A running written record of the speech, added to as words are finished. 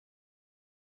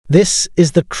This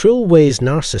is the cruel ways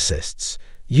narcissists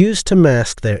use to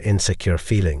mask their insecure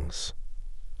feelings.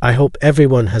 I hope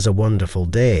everyone has a wonderful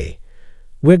day.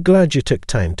 We're glad you took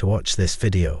time to watch this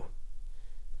video.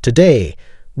 Today,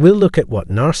 we'll look at what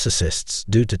narcissists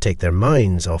do to take their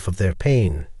minds off of their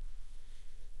pain.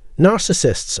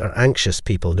 Narcissists are anxious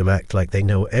people who act like they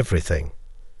know everything.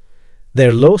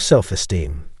 Their low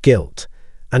self-esteem, guilt,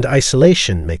 and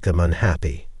isolation make them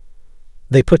unhappy.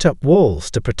 They put up walls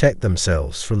to protect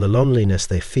themselves from the loneliness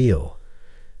they feel.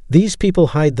 These people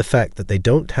hide the fact that they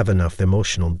don't have enough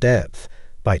emotional depth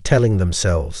by telling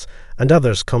themselves and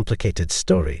others complicated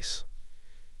stories.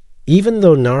 Even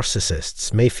though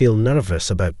narcissists may feel nervous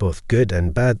about both good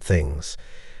and bad things,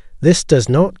 this does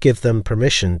not give them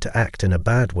permission to act in a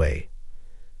bad way.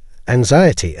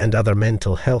 Anxiety and other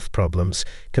mental health problems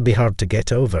can be hard to get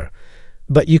over,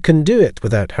 but you can do it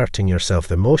without hurting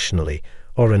yourself emotionally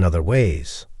or in other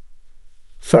ways.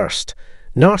 First,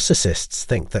 narcissists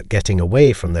think that getting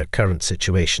away from their current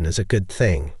situation is a good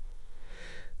thing.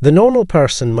 The normal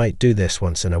person might do this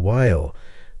once in a while,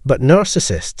 but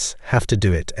narcissists have to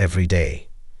do it every day.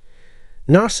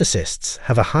 Narcissists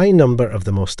have a high number of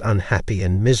the most unhappy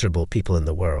and miserable people in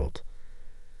the world.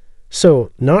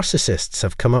 So, narcissists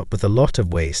have come up with a lot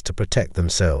of ways to protect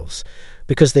themselves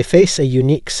because they face a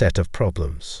unique set of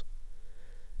problems.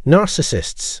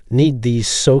 Narcissists need these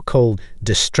so-called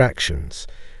distractions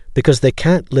because they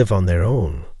can't live on their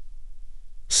own.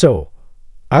 So,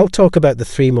 I'll talk about the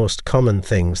 3 most common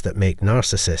things that make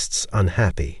narcissists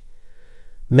unhappy.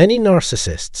 Many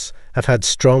narcissists have had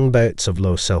strong bouts of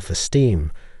low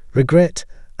self-esteem, regret,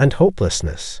 and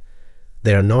hopelessness.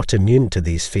 They are not immune to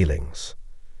these feelings.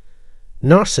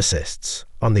 Narcissists,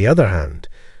 on the other hand,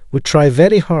 would try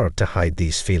very hard to hide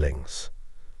these feelings.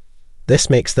 This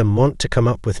makes them want to come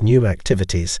up with new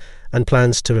activities and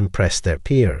plans to impress their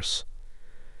peers.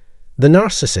 The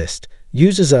narcissist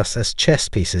uses us as chess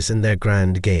pieces in their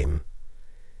grand game.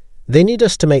 They need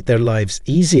us to make their lives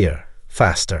easier,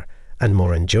 faster, and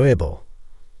more enjoyable.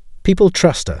 People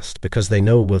trust us because they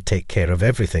know we'll take care of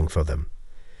everything for them.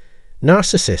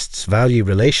 Narcissists value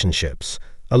relationships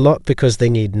a lot because they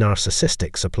need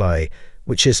narcissistic supply,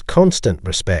 which is constant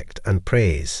respect and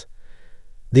praise.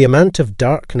 The amount of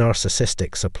dark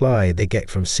narcissistic supply they get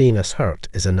from seeing us hurt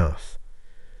is enough.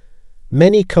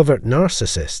 Many covert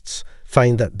narcissists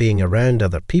find that being around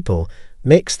other people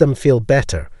makes them feel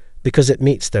better because it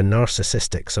meets their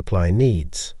narcissistic supply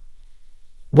needs.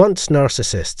 Once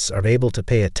narcissists are able to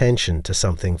pay attention to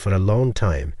something for a long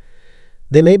time,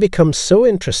 they may become so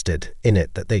interested in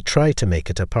it that they try to make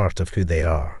it a part of who they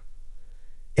are.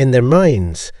 In their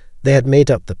minds, they had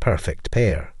made up the perfect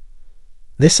pair.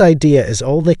 This idea is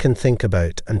all they can think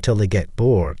about until they get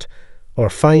bored or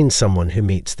find someone who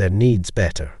meets their needs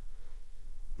better.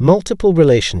 Multiple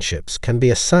relationships can be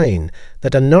a sign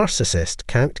that a narcissist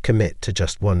can't commit to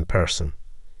just one person.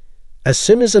 As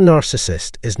soon as a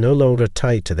narcissist is no longer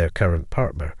tied to their current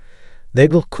partner, they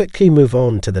will quickly move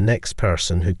on to the next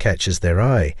person who catches their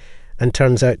eye and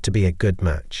turns out to be a good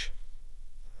match.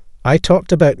 I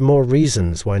talked about more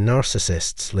reasons why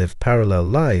narcissists live parallel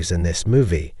lives in this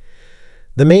movie.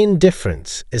 The main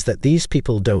difference is that these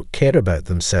people don't care about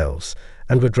themselves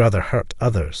and would rather hurt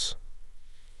others.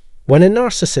 When a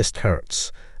narcissist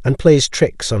hurts and plays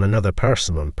tricks on another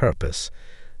person on purpose,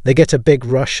 they get a big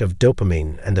rush of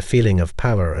dopamine and a feeling of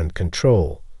power and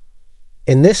control.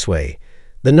 In this way,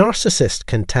 the narcissist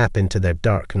can tap into their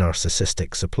dark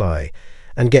narcissistic supply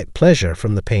and get pleasure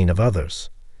from the pain of others.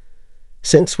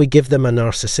 Since we give them a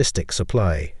narcissistic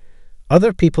supply,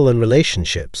 other people and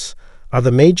relationships are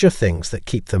the major things that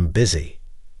keep them busy.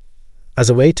 As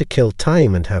a way to kill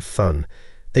time and have fun,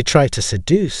 they try to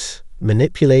seduce,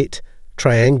 manipulate,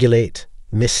 triangulate,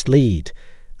 mislead,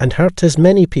 and hurt as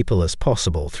many people as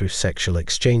possible through sexual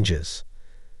exchanges.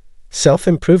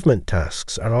 Self-improvement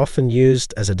tasks are often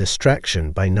used as a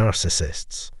distraction by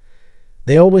narcissists.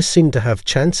 They always seem to have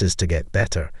chances to get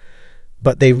better,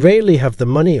 but they rarely have the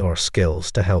money or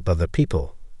skills to help other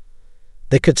people.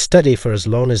 They could study for as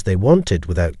long as they wanted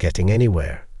without getting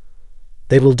anywhere.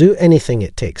 They will do anything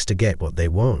it takes to get what they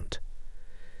want.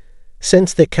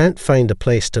 Since they can't find a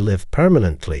place to live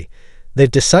permanently, they've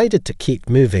decided to keep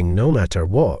moving no matter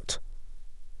what.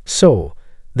 So,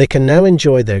 they can now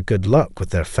enjoy their good luck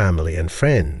with their family and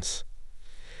friends.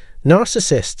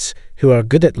 Narcissists who are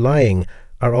good at lying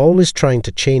are always trying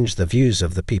to change the views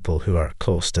of the people who are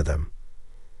close to them.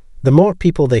 The more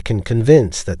people they can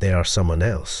convince that they are someone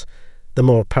else, the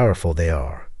more powerful they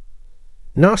are.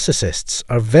 Narcissists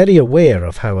are very aware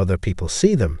of how other people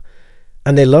see them,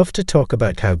 and they love to talk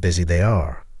about how busy they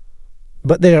are.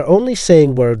 But they are only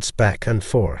saying words back and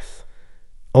forth.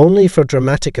 Only for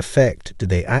dramatic effect do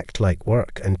they act like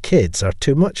work, and kids are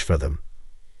too much for them.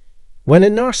 When a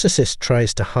narcissist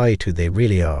tries to hide who they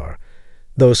really are,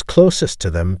 those closest to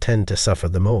them tend to suffer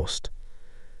the most.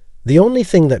 The only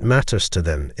thing that matters to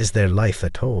them is their life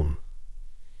at home.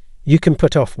 You can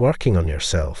put off working on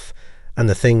yourself and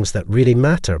the things that really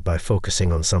matter by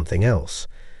focusing on something else,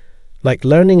 like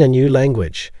learning a new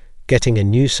language, getting a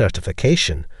new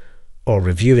certification, or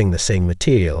reviewing the same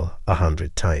material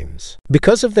 100 times.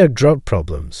 Because of their drug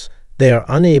problems, they are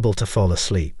unable to fall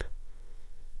asleep.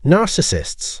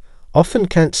 Narcissists often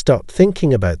can't stop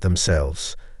thinking about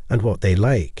themselves and what they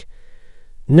like.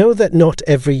 Know that not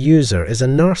every user is a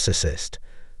narcissist,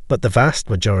 but the vast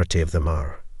majority of them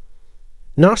are.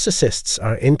 Narcissists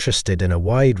are interested in a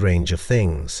wide range of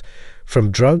things,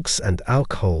 from drugs and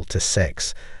alcohol to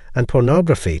sex and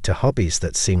pornography to hobbies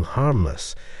that seem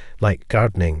harmless, like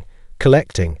gardening,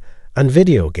 collecting, and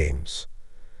video games.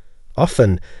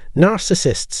 Often,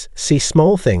 narcissists see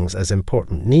small things as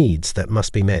important needs that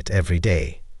must be met every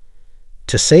day.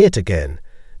 To say it again,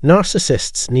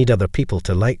 narcissists need other people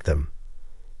to like them.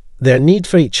 Their need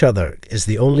for each other is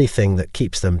the only thing that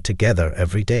keeps them together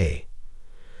every day.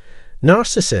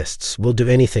 Narcissists will do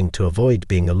anything to avoid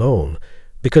being alone,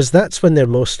 because that's when they're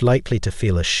most likely to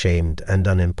feel ashamed and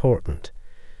unimportant.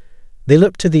 They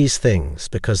look to these things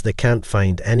because they can't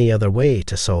find any other way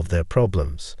to solve their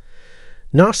problems.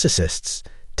 Narcissists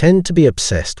tend to be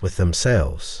obsessed with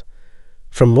themselves.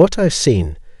 From what I've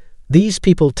seen, these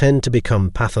people tend to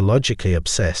become pathologically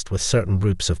obsessed with certain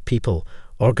groups of people,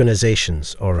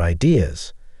 organizations, or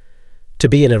ideas. To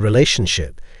be in a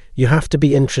relationship, you have to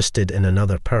be interested in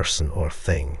another person or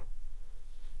thing.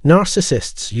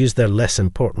 Narcissists use their less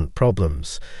important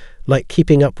problems, like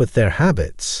keeping up with their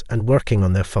habits and working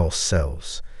on their false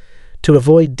selves, to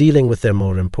avoid dealing with their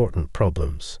more important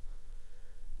problems.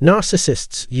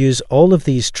 Narcissists use all of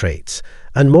these traits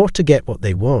and more to get what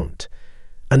they want,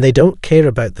 and they don't care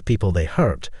about the people they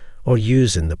hurt or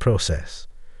use in the process.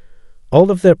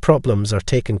 All of their problems are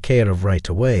taken care of right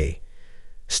away.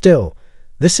 Still,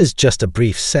 this is just a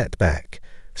brief setback,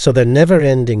 so their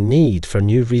never-ending need for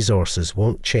new resources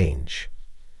won't change.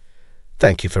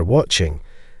 Thank you for watching,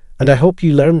 and I hope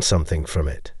you learned something from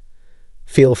it.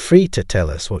 Feel free to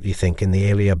tell us what you think in the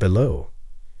area below.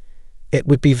 It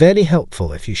would be very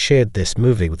helpful if you shared this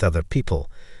movie with other people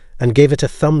and gave it a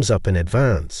thumbs up in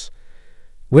advance.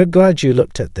 We're glad you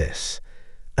looked at this,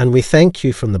 and we thank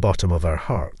you from the bottom of our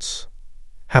hearts.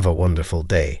 Have a wonderful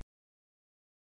day.